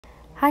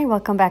Hi,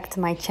 welcome back to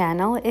my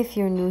channel. If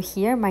you're new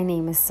here, my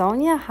name is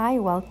Sonya. Hi,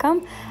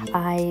 welcome.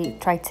 I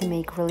try to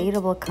make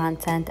relatable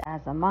content as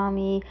a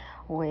mommy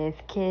with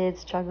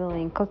kids,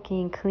 juggling,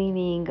 cooking,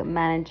 cleaning,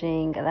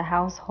 managing the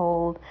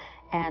household,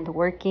 and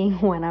working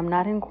when I'm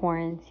not in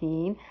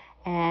quarantine.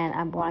 And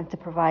I'm going to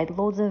provide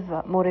loads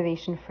of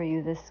motivation for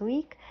you this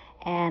week.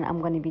 And I'm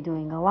going to be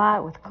doing a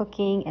lot with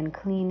cooking and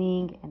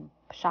cleaning and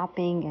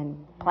shopping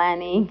and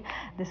planning.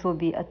 This will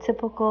be a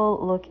typical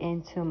look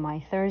into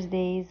my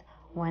Thursdays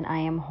when I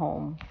am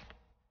home.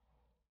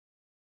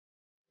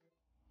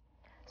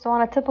 So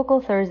on a typical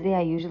Thursday,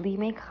 I usually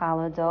make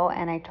challah dough,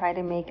 and I try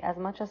to make as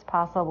much as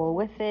possible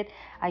with it.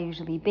 I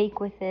usually bake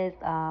with it.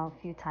 A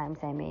few times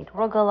I made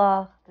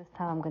rugala. This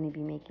time I'm going to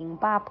be making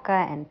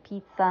babka and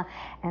pizza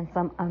and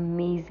some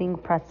amazing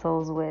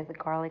pretzels with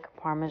garlic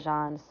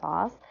parmesan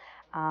sauce.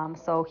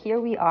 So here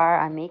we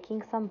are. I'm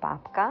making some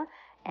babka,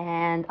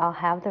 and I'll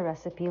have the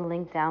recipe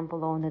linked down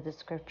below in the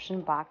description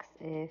box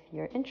if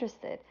you're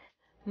interested.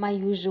 My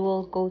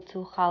usual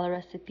go-to challah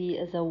recipe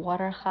is a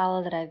water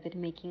challah that I've been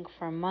making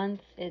for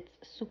months. It's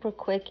super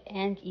quick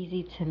and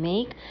easy to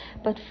make,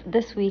 but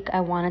this week I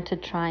wanted to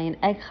try an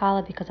egg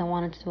challah because I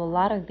wanted to do a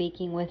lot of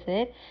baking with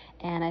it,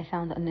 and I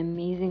found an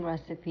amazing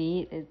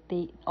recipe.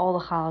 All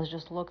the challahs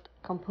just looked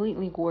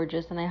completely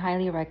gorgeous, and I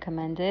highly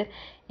recommend it.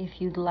 If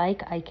you'd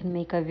like, I can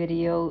make a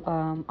video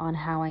on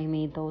how I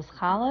made those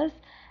challahs.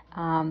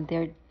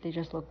 They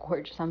just look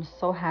gorgeous. I'm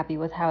so happy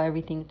with how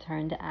everything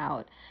turned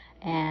out.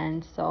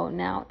 And so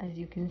now, as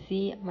you can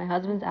see, my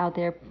husband's out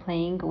there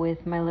playing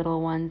with my little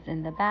ones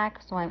in the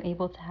back, so I'm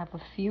able to have a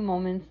few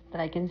moments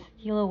that I can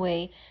steal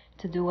away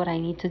to do what I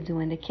need to do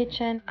in the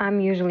kitchen. I'm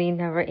usually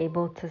never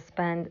able to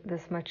spend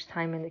this much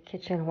time in the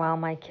kitchen while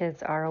my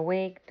kids are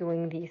awake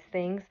doing these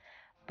things,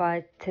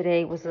 but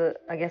today was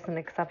I guess an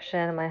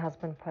exception. My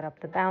husband put up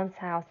the bounce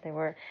house. They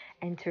were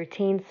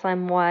entertained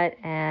somewhat,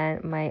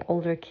 and my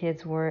older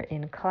kids were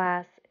in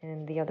class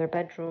in the other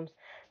bedrooms.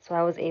 So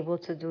I was able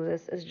to do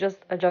this. It's just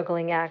a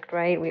juggling act,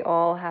 right? We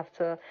all have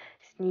to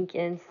sneak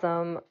in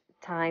some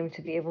time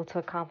to be able to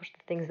accomplish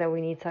the things that we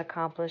need to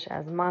accomplish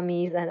as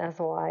mommies and as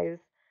wives.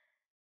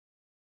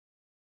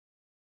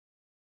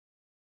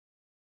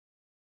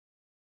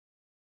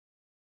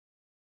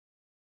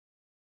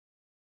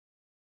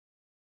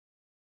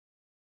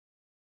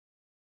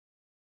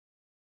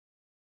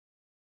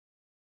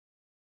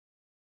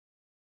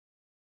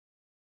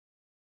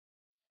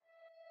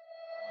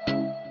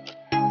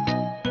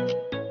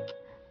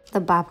 The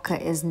babka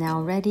is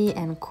now ready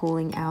and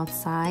cooling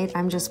outside.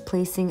 I'm just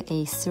placing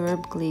a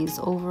syrup glaze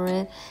over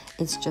it.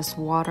 It's just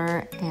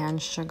water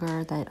and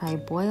sugar that I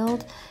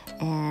boiled,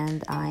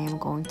 and I am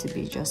going to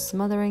be just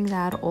smothering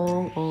that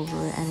all over,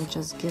 and it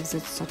just gives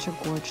it such a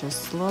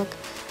gorgeous look.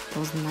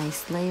 Those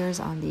nice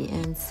layers on the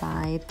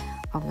inside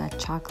of that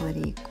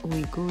chocolatey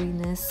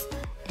gooey-gooiness,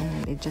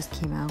 and it just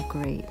came out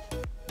great.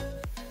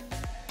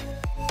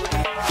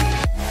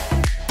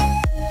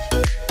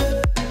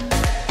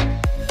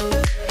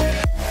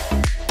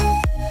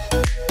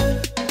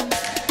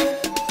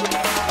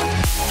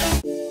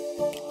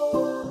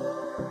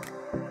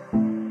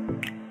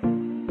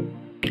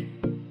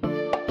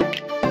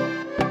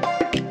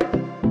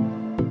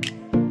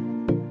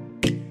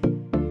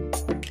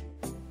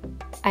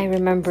 I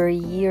remember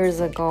years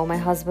ago, my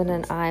husband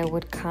and I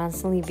would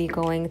constantly be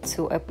going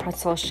to a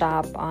pretzel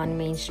shop on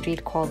Main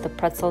Street called the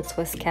Pretzel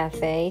Twist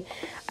Cafe.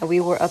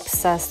 We were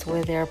obsessed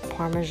with their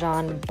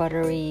Parmesan,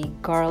 buttery,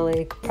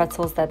 garlic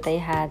pretzels that they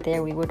had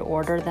there. We would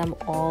order them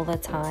all the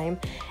time,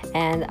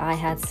 and I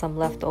had some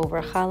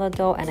leftover challah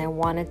dough, and I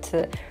wanted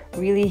to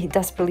really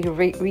desperately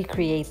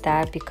recreate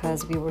that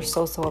because we were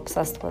so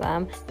obsessed with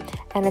them.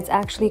 And it's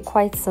actually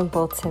quite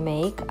simple to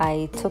make.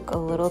 I took a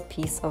little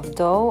piece of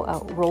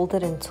dough, rolled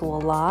it into a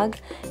log,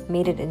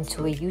 made it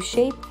into a U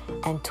shape,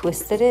 and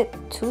twisted it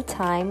 2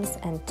 times,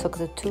 and took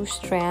the 2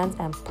 strands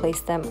and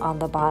placed them on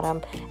the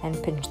bottom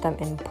and pinched them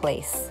in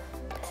place.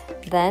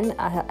 Then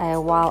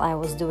while I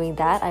was doing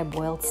that, I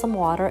boiled some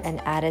water and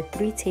added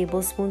 3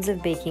 tablespoons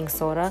of baking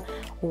soda.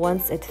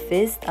 Once it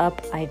fizzed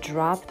up, I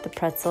dropped the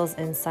pretzels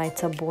inside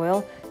to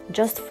boil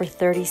just for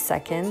 30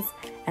 seconds,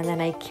 and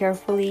then I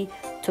carefully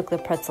took the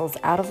pretzels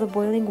out of the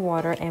boiling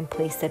water and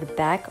placed it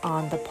back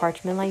on the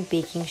parchment-like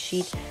baking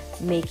sheet,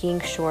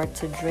 making sure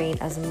to drain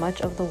as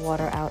much of the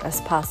water out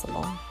as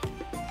possible.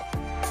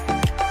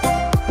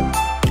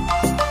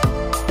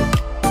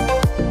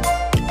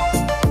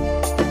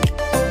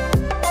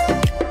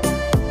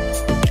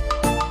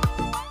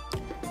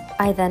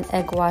 I then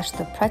egg washed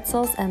the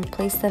pretzels and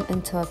placed them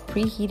into a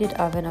preheated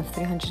oven of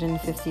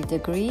 350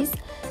 degrees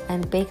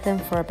and baked them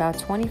for about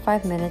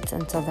 25 minutes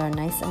until they're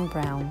nice and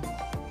brown.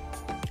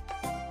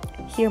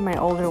 Here my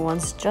older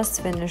ones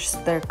just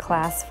finished their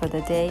class for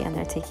the day, and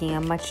they're taking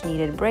a much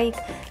needed break.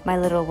 My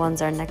little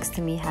ones are next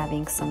to me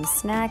having some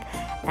snack,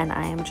 and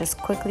I am just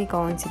quickly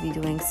going to be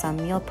doing some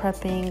meal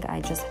prepping. I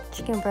just have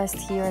chicken breast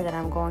here that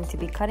I'm going to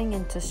be cutting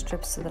into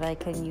strips so that I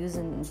can use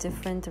in a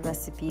different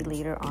recipe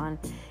later on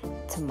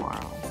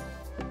tomorrow.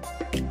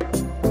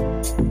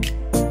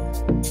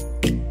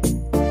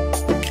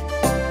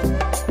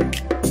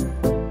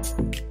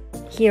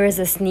 Here is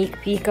a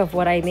sneak peek of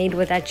what I made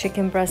with that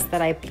chicken breast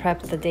that I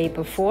prepped the day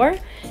before,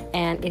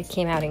 and it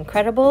came out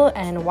incredible.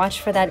 And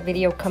watch for that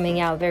video coming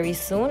out very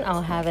soon.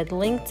 I'll have it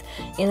linked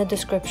in the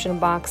description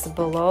box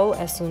below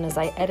as soon as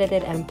I edit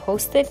it and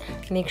post it.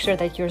 Make sure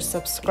that you're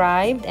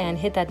subscribed and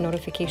hit that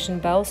notification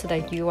bell so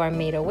that you are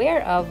made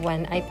aware of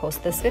when I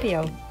post this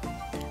video.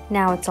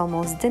 Now it's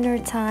almost dinner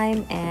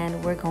time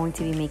and we're going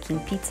to be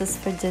making pizzas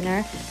for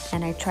dinner,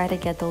 and I try to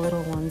get the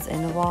little ones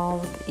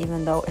involved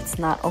even though it's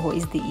not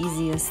always the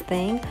easiest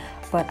thing,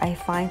 but I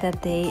find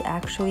that they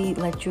actually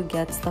let you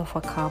get stuff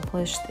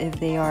accomplished if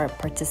they are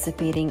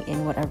participating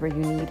in whatever you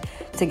need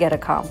to get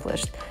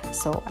accomplished.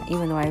 So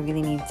even though I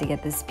really needed to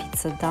get this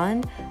pizza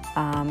done,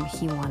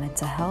 he wanted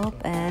to help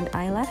and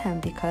I let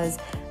him because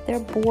they're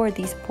bored.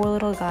 These poor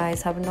little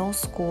guys have no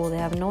school, they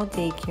have no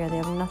daycare, they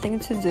have nothing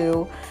to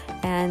do,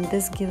 and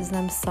this gives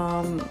them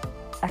some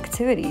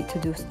activity to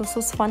do. So this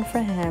was fun for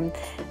him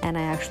and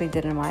I actually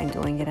didn't mind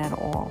doing it at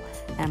all.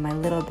 And my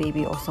little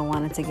baby also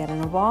wanted to get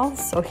involved,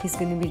 so he's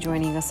going to be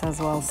joining us as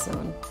well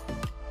soon.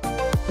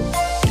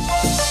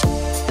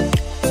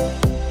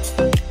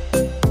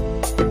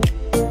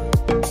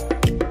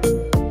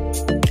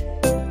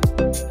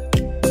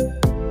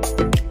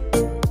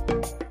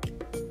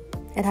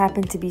 It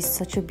happened to be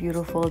such a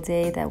beautiful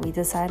day that we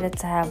decided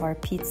to have our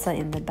pizza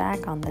in the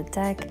back on the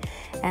deck,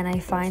 and I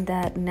find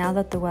that now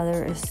that the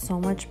weather is so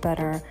much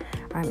better,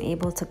 I'm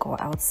able to go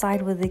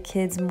outside with the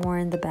kids more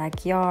in the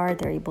backyard.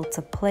 They're able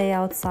to play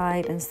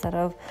outside instead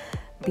of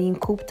being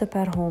cooped up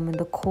at home in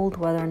the cold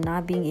weather,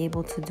 not being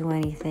able to do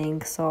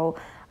anything. So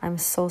I'm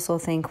so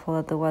thankful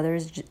that the weather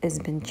has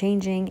been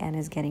changing and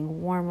is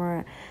getting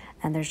warmer,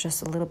 and there's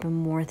just a little bit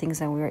more things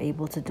that we are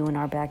able to do in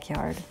our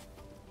backyard.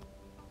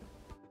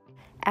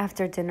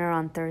 After dinner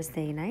on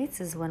Thursday nights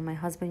is when my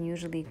husband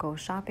usually goes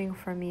shopping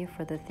for me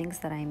for the things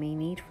that I may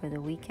need for the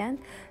weekend.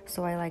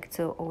 So I like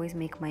to always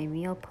make my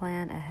meal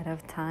plan ahead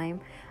of time.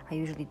 I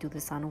usually do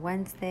this on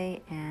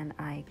Wednesday and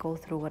I go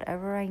through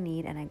whatever I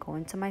need and I go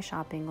into my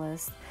shopping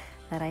list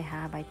that I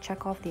have. I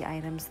check off the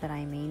items that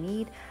I may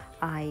need.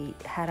 I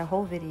had a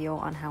whole video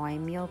on how I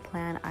meal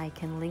plan. I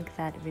can link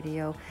that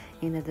video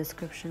in the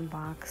description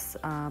box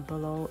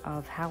below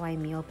of how I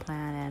meal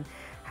plan and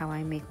how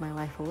I make my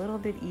life a little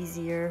bit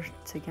easier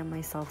to get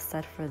myself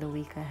set for the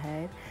week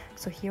ahead.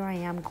 So here I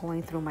am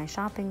going through my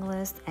shopping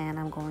list and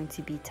I'm going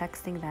to be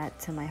texting that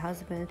to my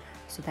husband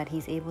so that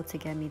he's able to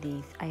get me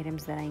the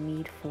items that I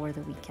need for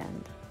the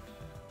weekend.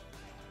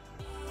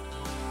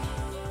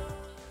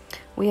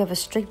 We have a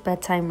strict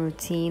bedtime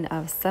routine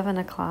of 7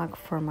 o'clock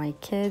for my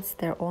kids.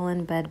 They're all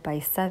in bed by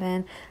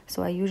 7,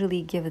 so I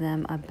usually give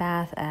them a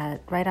bath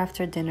right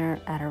after dinner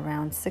at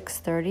around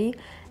 6:30,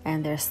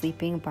 and they're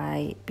sleeping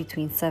by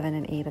between 7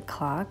 and 8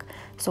 o'clock.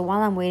 So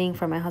while I'm waiting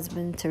for my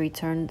husband to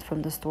return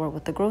from the store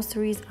with the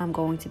groceries, I'm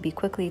going to be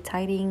quickly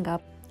tidying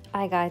up.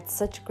 I got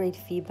such great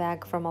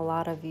feedback from a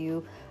lot of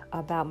you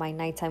about my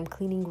nighttime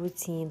cleaning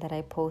routine that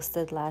I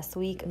posted last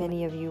week.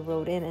 Many of you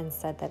wrote in and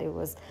said that it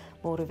was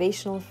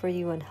motivational for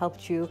you and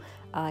helped you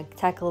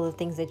tackle the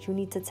things that you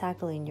need to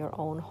tackle in your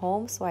own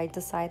home. So I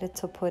decided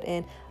to put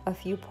in a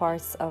few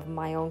parts of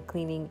my own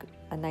cleaning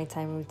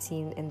nighttime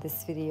routine in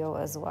this video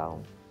as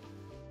well.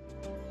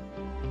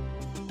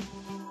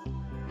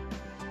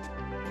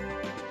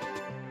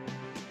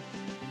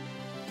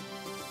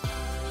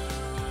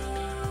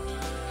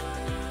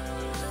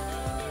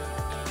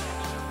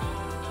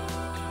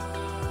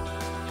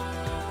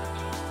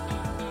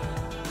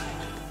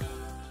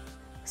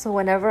 So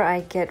whenever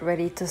I get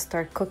ready to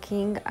start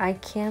cooking, I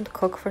can't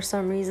cook for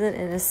some reason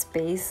in a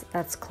space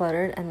that's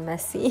cluttered and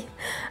messy.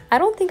 I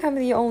don't think I'm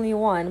the only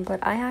one,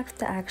 but I have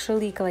to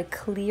actually like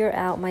clear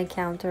out my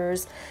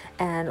counters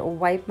and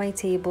wipe my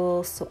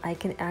table so I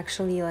can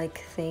actually like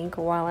think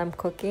while I'm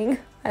cooking.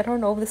 I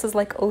don't know if this is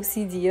like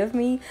OCD of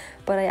me,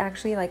 but I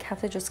actually like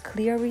have to just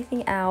clear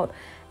everything out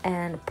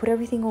and put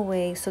everything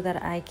away so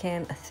that I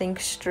can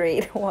think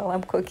straight while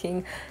I'm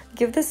cooking.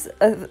 Give this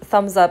a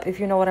thumbs up if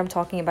you know what I'm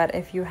talking about,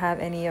 if you have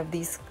any of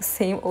these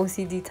same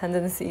OCD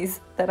tendencies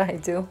that I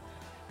do.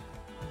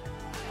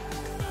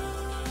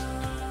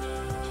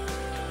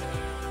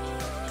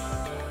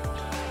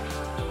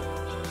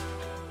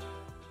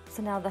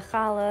 So now the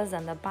challahs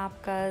and the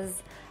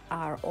babkas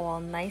are all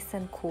nice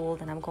and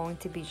cooled, and I'm going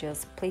to be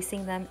just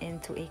placing them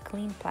into a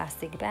clean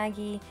plastic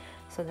baggie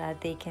so that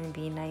they can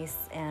be nice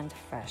and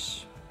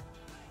fresh.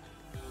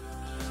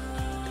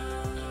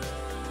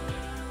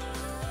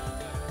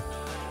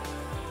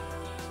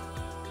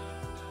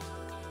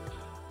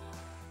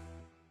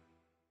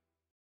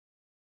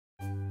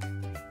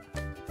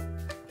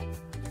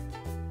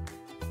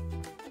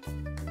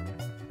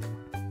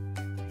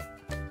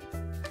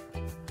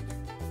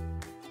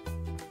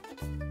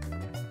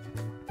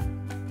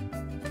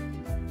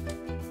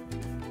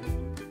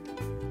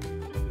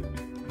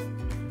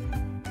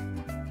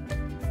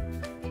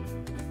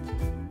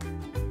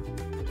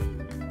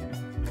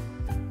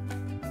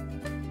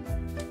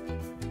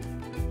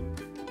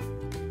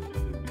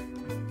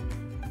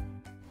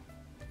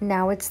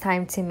 Now it's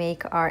time to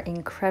make our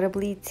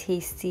incredibly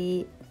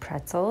tasty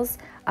pretzels.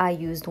 I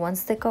used 1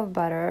 stick of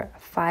butter,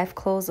 5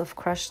 cloves of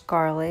crushed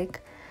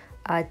garlic,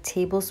 a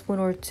tablespoon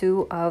or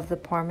 2 of the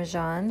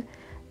Parmesan,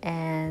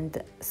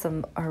 and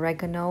some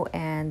oregano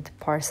and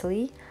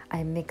parsley.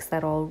 I mixed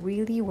that all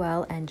really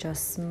well and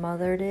just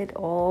smothered it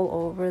all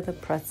over the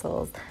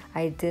pretzels.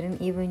 I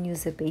didn't even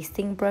use a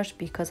basting brush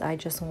because I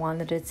just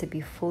wanted it to be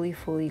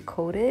fully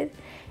coated,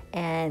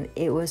 and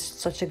it was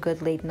such a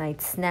good late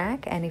night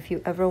snack. And if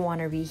you ever want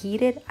to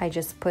reheat it, I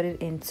just put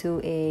it into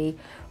a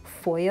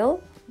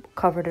foil,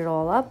 covered it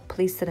all up,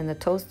 placed it in the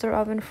toaster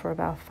oven for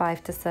about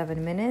 5 to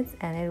 7 minutes,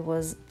 and it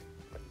was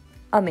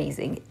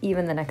amazing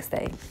even the next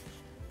day.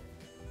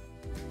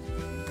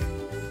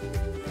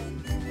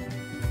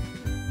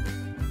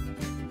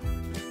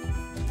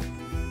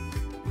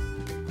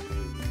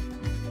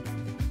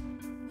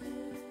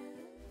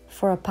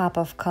 For a pop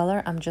of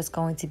color, I'm just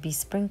going to be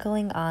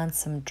sprinkling on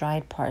some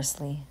dried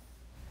parsley.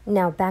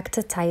 Now back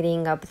to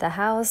tidying up the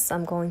house.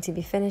 I'm going to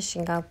be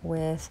finishing up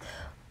with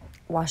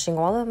washing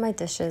all of my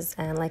dishes,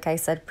 and like I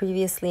said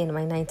previously in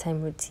my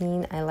nighttime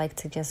routine, I like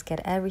to just get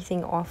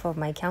everything off of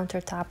my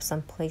countertops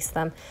and place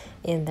them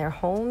in their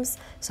homes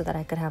so that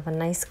I could have a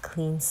nice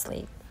clean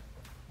slate.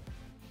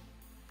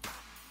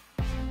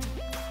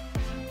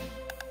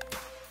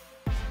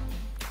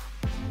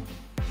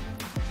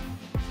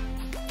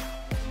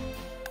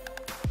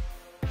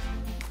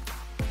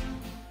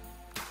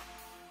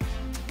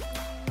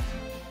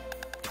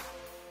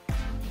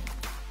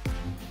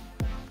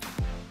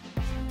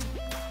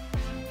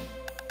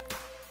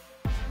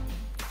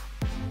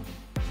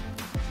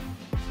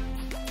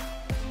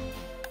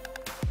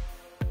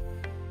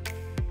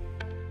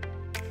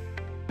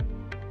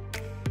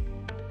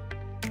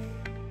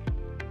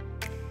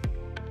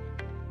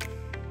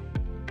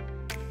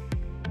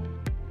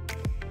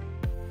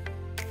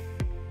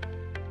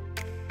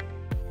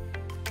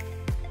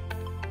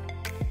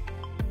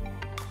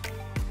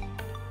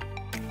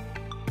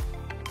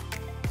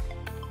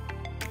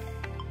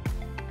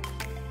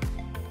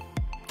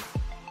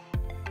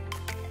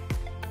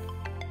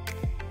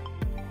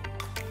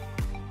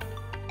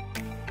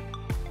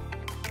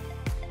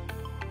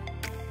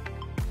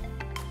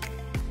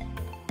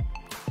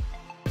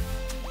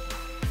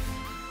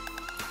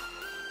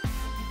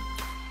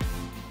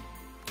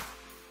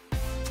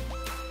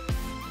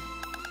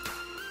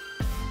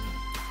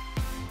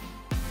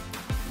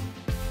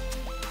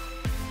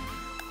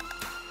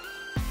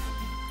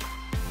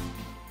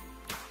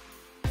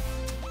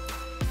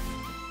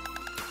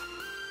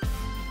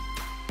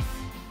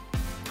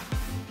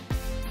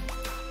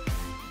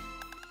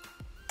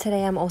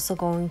 Today I'm also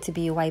going to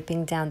be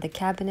wiping down the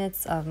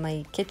cabinets of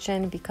my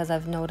kitchen because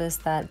I've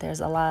noticed that there's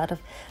a lot of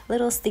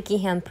little sticky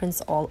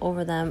handprints all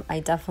over them. I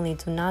definitely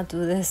do not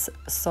do this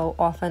so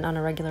often on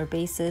a regular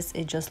basis.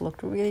 It just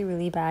looked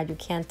really bad. You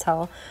can't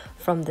tell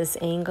from this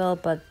angle,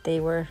 but they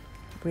were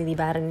really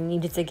bad and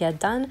needed to get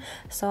done.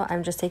 So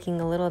I'm just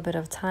taking a little bit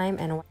of time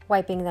and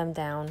wiping them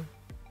down.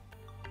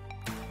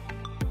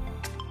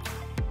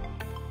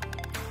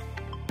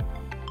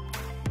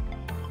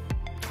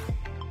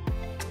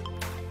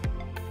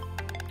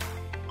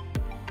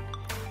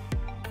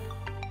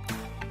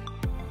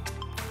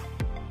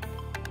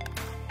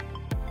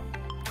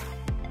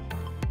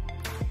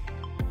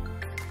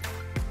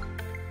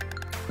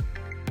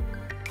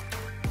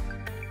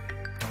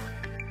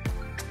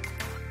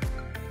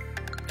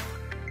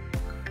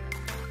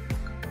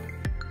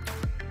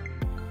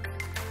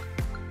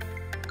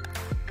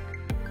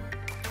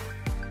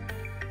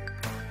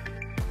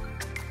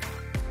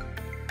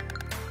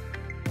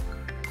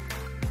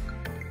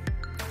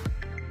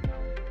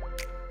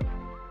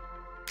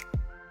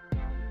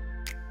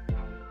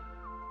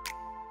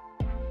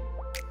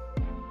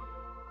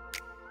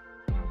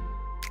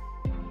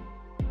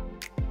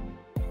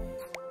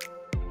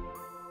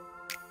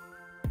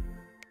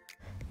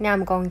 Now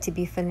I'm going to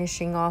be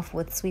finishing off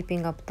with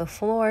sweeping up the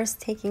floors,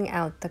 taking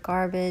out the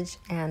garbage,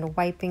 and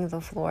wiping the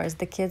floors.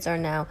 The kids are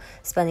now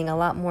spending a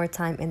lot more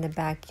time in the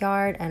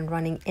backyard and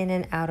running in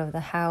and out of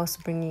the house,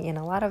 bringing in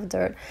a lot of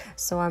dirt.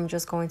 So I'm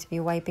just going to be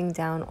wiping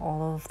down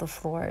all of the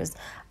floors.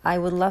 I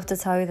would love to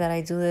tell you that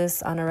I do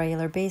this on a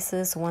regular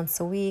basis once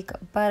a week,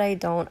 but I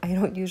don't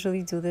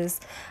usually do this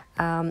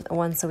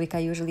once a week. I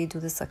usually do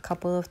this a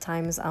couple of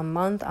times a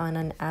month on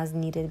an as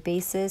needed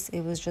basis.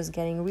 It was just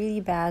getting really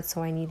bad,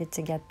 so I needed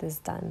to get this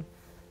done.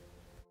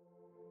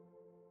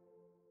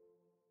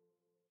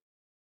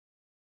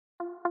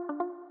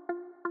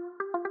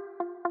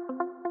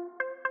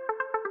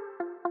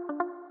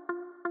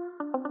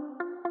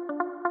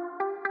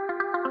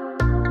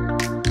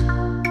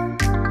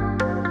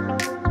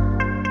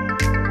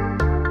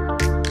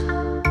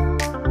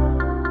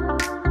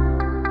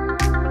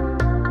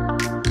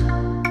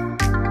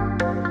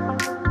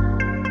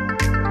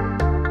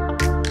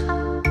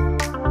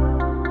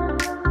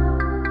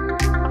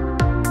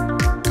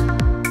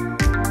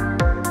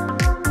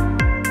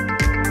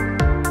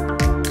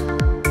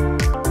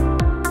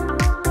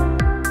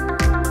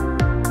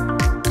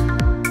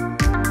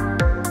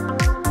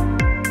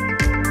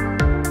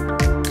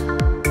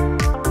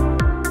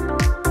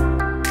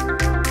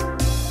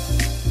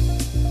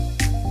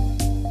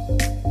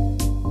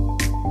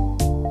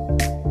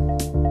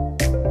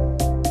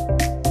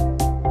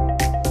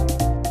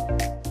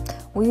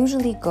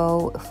 usually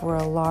go for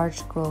a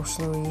large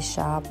grocery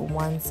shop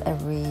once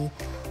every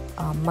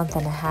month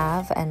and a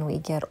half, and we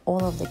get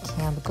all of the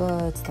canned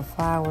goods, the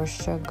flour,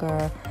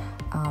 sugar,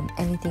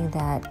 anything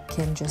that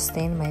can just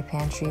stay in my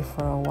pantry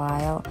for a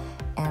while.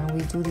 And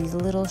we do these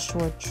little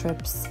short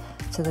trips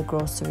to the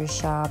grocery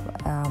shop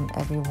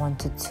every 1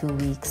 to 2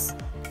 weeks.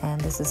 And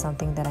this is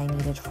something that I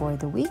needed for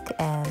the week,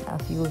 and a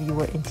few of you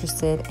were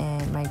interested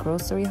in my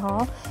grocery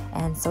haul,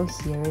 and so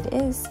here it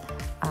is.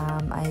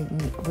 I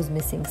was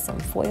missing some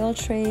foil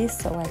trays,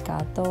 so I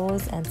got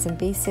those, and some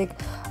basic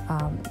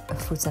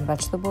fruits and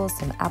vegetables,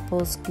 some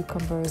apples,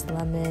 cucumbers,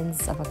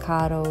 lemons,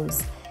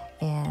 avocados,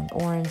 and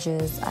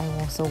oranges. I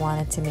also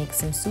wanted to make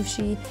some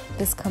sushi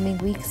this coming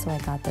week, so I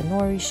got the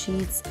nori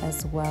sheets,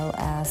 as well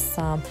as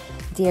some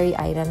dairy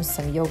items,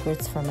 some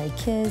yogurts for my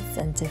kids,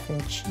 and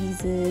different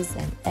cheeses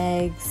and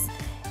eggs,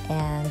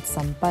 and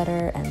some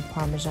butter and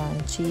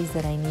Parmesan cheese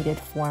that I needed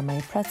for my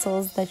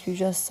pretzels that you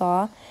just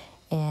saw,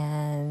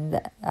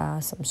 and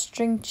some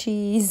string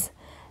cheese,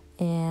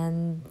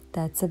 and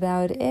that's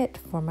about it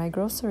for my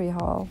grocery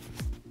haul.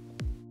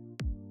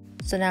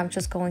 So now I'm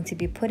just going to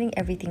be putting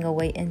everything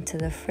away into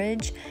the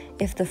fridge.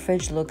 If the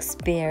fridge looks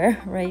bare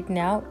right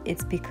now,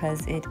 it's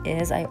because it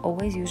is. I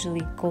always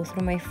usually go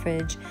through my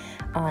fridge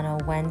on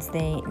a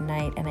Wednesday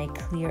night and I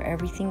clear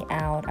everything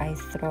out. I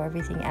throw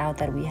everything out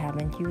that we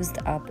haven't used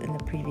up in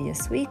the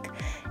previous week,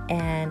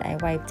 and I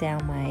wipe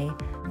down my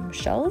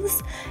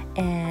shelves,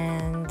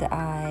 and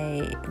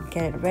I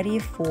get it ready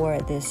for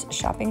this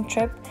shopping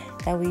trip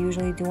that we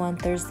usually do on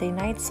Thursday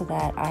night, so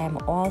that I am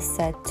all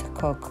set to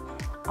cook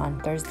on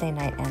Thursday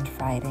night and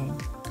Friday.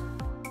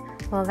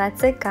 Well,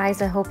 that's it,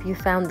 guys. I hope you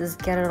found this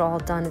Get It All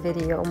Done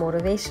video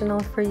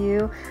motivational for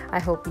you. I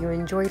hope you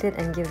enjoyed it,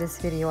 and give this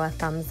video a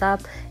thumbs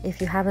up.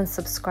 If you haven't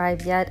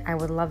subscribed yet, I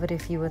would love it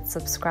if you would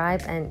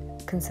subscribe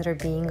and consider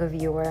being a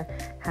viewer.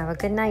 Have a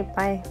good night.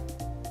 Bye.